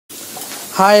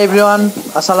Hi everyone,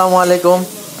 আসসালামু আলাইকুম।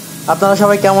 আপনারা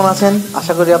সবাই কেমন আছেন?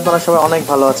 আশা করি আপনারা সবাই অনেক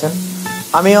ভালো আছেন।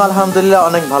 আমিও আলহামদুলিল্লাহ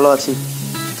অনেক ভালো আছি।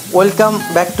 Welcome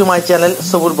back to my channel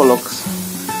Sabur blogs.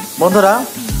 বন্ধুরা,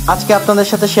 আজকে আপনাদের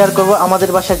সাথে শেয়ার করব আমাদের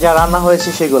বাসায় যা রান্না হয়েছে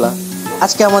সেগুলা।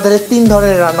 আজকে আমাদের 3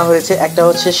 ধরনের রান্না হয়েছে। একটা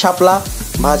হচ্ছে শাপলা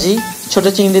ভাজি ছোট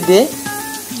চিংড়ি দিয়ে,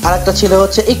 আর একটা ছিল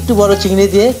হচ্ছে একটু বড় চিংড়ি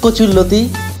দিয়ে কচুরলতি,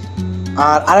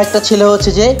 আর আরেকটা ছিল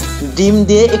হচ্ছে যে ডিম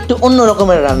দিয়ে একটু অন্য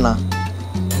রকমের রান্না।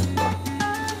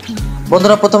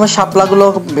 বন্ধুরা, প্রথমে শাপলাগুলো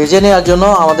ভেজে নেওয়ার জন্য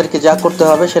আমাদেরকে যা করতে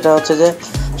হবে সেটা হচ্ছে যে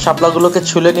শাপলাগুলোকে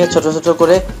ছুলে নিয়ে ছোট ছোট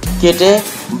করে কেটে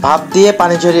ভাপ দিয়ে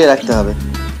পানি ঝরিয়ে রাখতে হবে।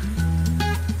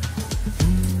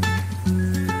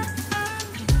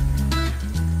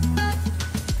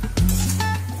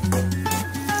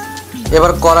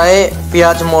 এবার কড়াইয়ে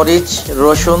পেঁয়াজ মরিচ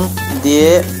রসুন দিয়ে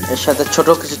এর সাথে ছোট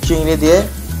কিছু চিংড়ি দিয়ে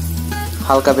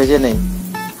হালকা ভেজে নেই।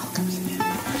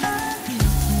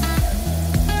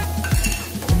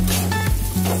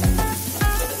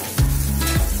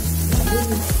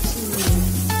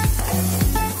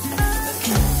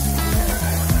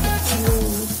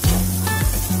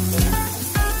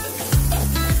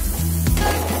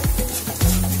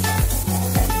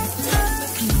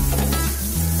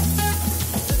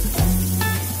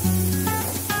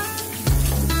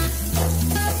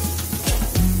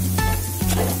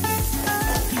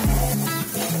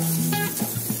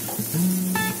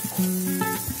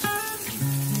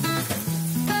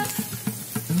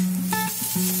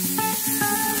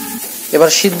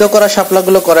 এবার সিদ্ধ করা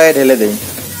শাপলাগুলো কড়াইয়ে ঢেলে দেই।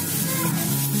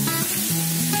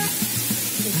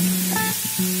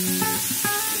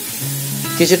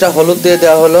 কিছুটা হলুদ দিয়ে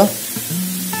দেওয়া হলো,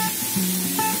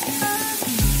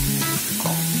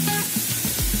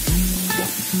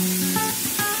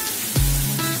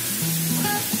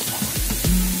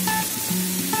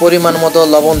 পরিমাণ মতো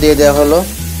লবণ দিয়ে দেওয়া হলো।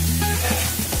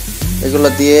 এগুলো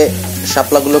দিয়ে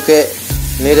শাপলাগুলোকে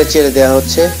নেড়ে চেড়ে দেওয়া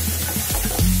হচ্ছে।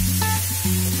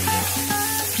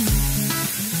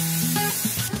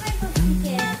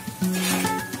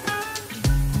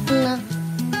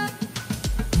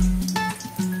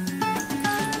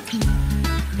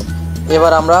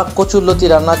 এবার আমরা কচুরলতি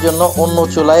রান্নার জন্য অন্য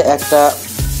চুলায় একটা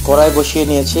কড়াই বসিয়ে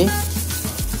নিয়েছি।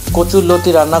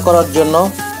 কচুরলতি রান্না করার জন্য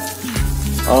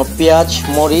পেঁয়াজ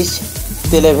মরিচ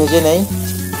তেলে ভেজে নেই।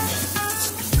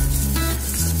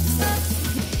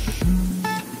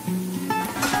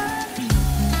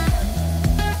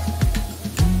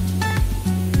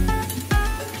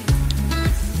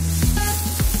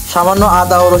 সামান্য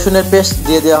আদা ও রসুনের পেস্ট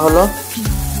দিয়ে দেওয়া হলো।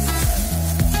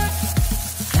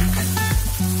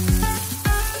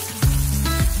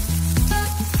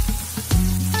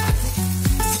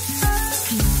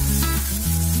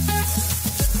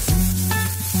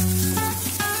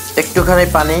 একটুখানি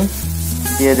পানি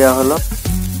দিয়ে দেওয়া হলো।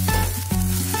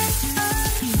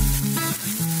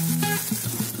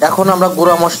 এখন আমরা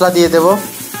গুঁড়া মশলা দিয়ে দেব।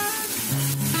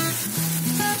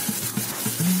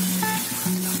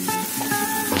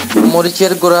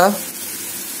 মরিচের গুঁড়া,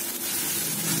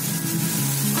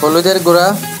 হলুদের গুঁড়া,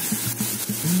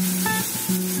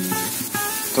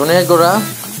 ধনের গুঁড়া,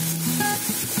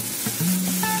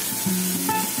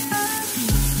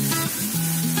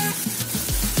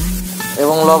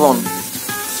 এবং লবণ।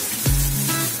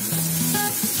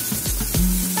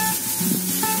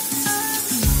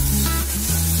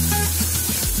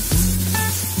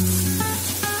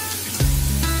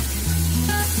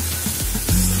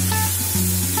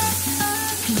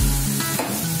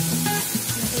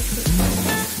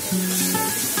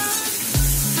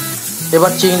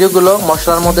 এবার চিংড়িগুলো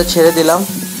মশলার মধ্যে ছেড়ে দিলাম।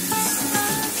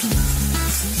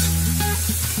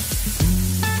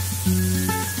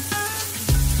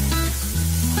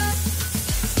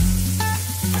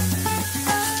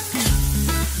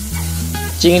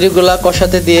 চিংড়িগুলা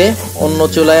কষাতে দিয়ে অন্য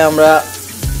চুলায় আমরা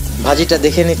ভাজিটা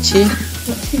দেখে নিচ্ছি।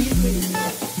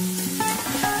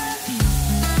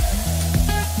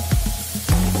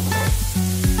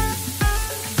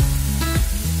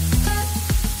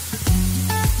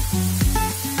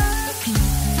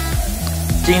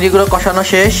 চিংড়িগুলো কষানো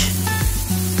শেষ।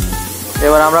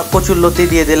 এবার আমরা কচুরলতি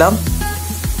দিয়ে দিলাম।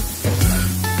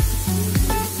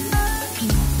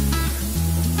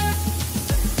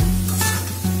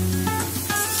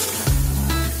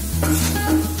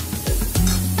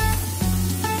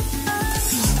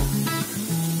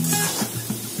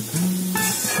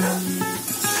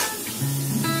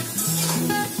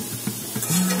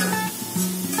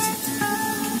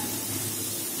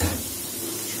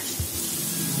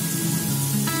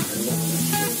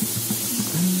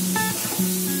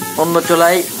 অন্য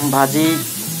চুলায় ভাজি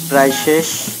প্রায় শেষ।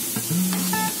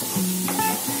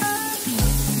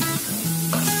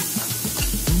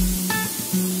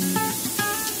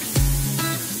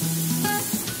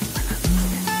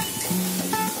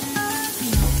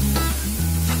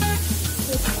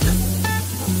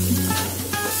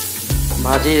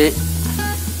 ভাজি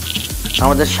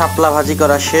আমাদের শাপলা ভাজি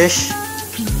করা শেষ।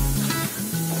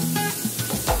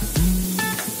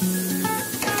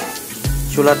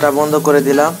 চুলাটা বন্ধ করে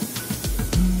দিলাম।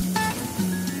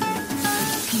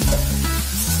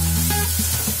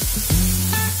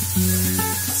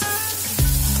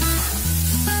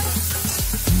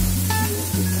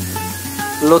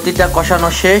 লতিটা কষানো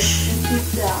শেষ।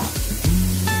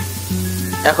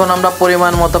 এখন আমরা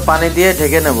পরিমাণ মতো পানি দিয়ে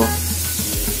ঢেকে নেব।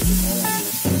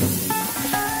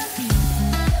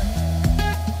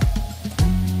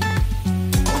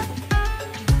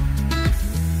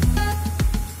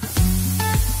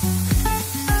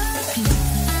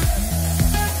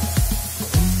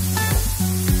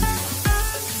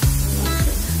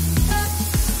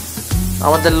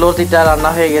 আমাদের লতিটা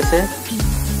রান্না হয়ে গেছে।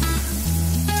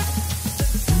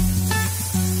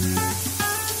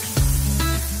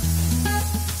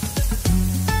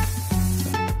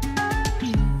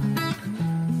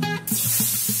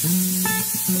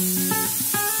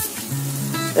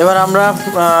 এবার আমরা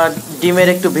ডিমের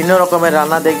একটু ভিন্ন রকমের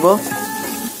রান্না দেখব।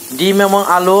 ডিম এবং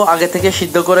আলু আগে থেকে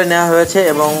সিদ্ধ করে নেওয়া হয়েছে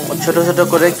এবং ছোট ছোট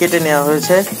করে কেটে নেওয়া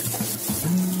হয়েছে।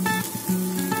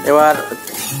 এবার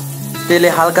তেলে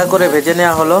হালকা করে ভেজে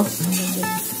নেওয়া হলো।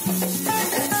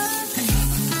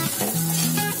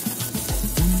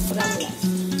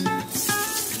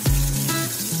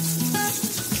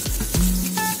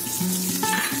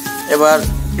 এবার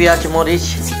পেঁয়াজ মরিচ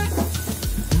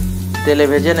তেলে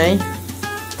ভেজে নেই।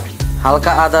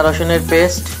 হালকা আদা রসুনের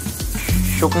পেস্ট,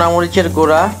 শুকনা মরিচের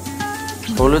গুঁড়া,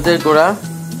 হলুদের গুঁড়া,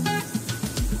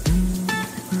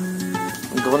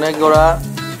 ধনে গুঁড়া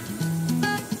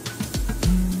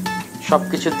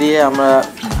সবকিছু দিয়ে আমরা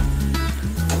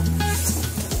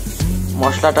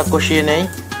মশলাটা কষিয়ে নেই।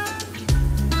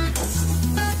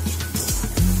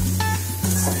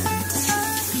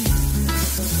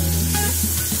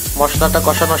 মশলাটা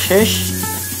কষানো শেষ।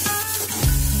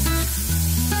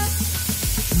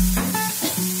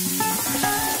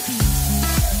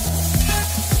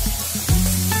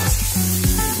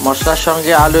 মশলার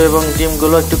সঙ্গে আলু এবং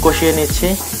ডিমগুলো একটু কষিয়ে নিচ্ছি।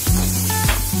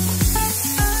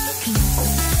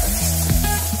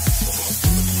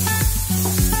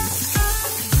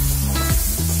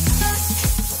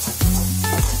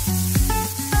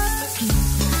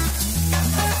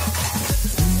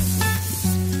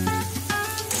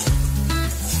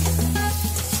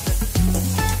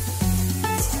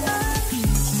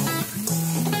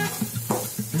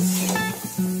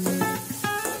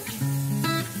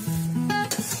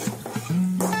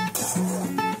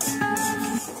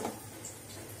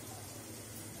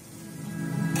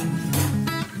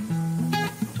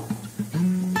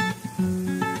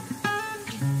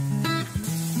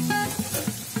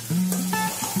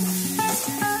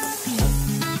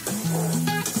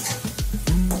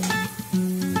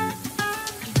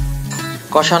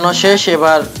 কষানো শেষ।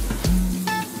 এবার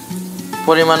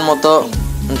পরিমাণ মতো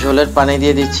ঝোলের পানি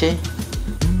দিয়ে দিচ্ছি।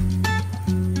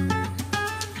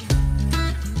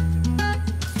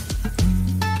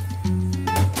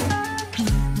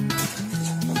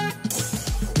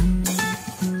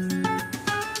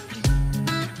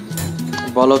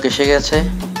 বলক এসে গেছে।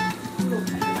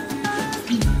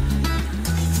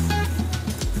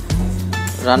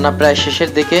 রান্না প্রায়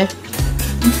শেষের দিকে।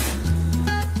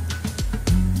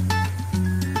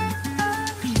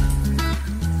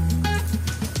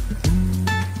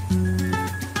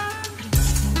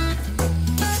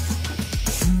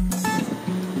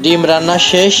 ডিম রান্না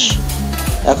শেষ।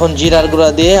 এখন জিরার গুঁড়া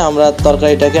দিয়ে আমরা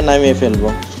তরকারিটাকে নামিয়ে ফেলবো।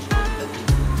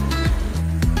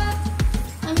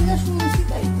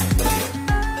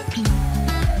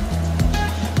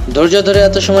 ধৈর্য ধরে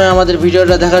এত সময় আমাদের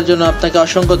ভিডিওটা দেখার জন্য আপনাকে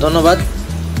অসংখ্য ধন্যবাদ।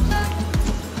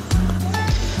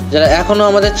 যারা এখনো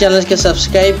আমাদের চ্যানেলকে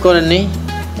সাবস্ক্রাইব করেননি,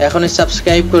 এখনই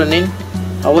সাবস্ক্রাইব করে নিন।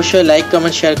 অবশ্যই লাইক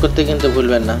কমেন্ট শেয়ার করতে কিন্তু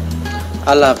ভুলবেন না।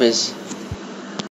 আল্লাহ হাফেজ।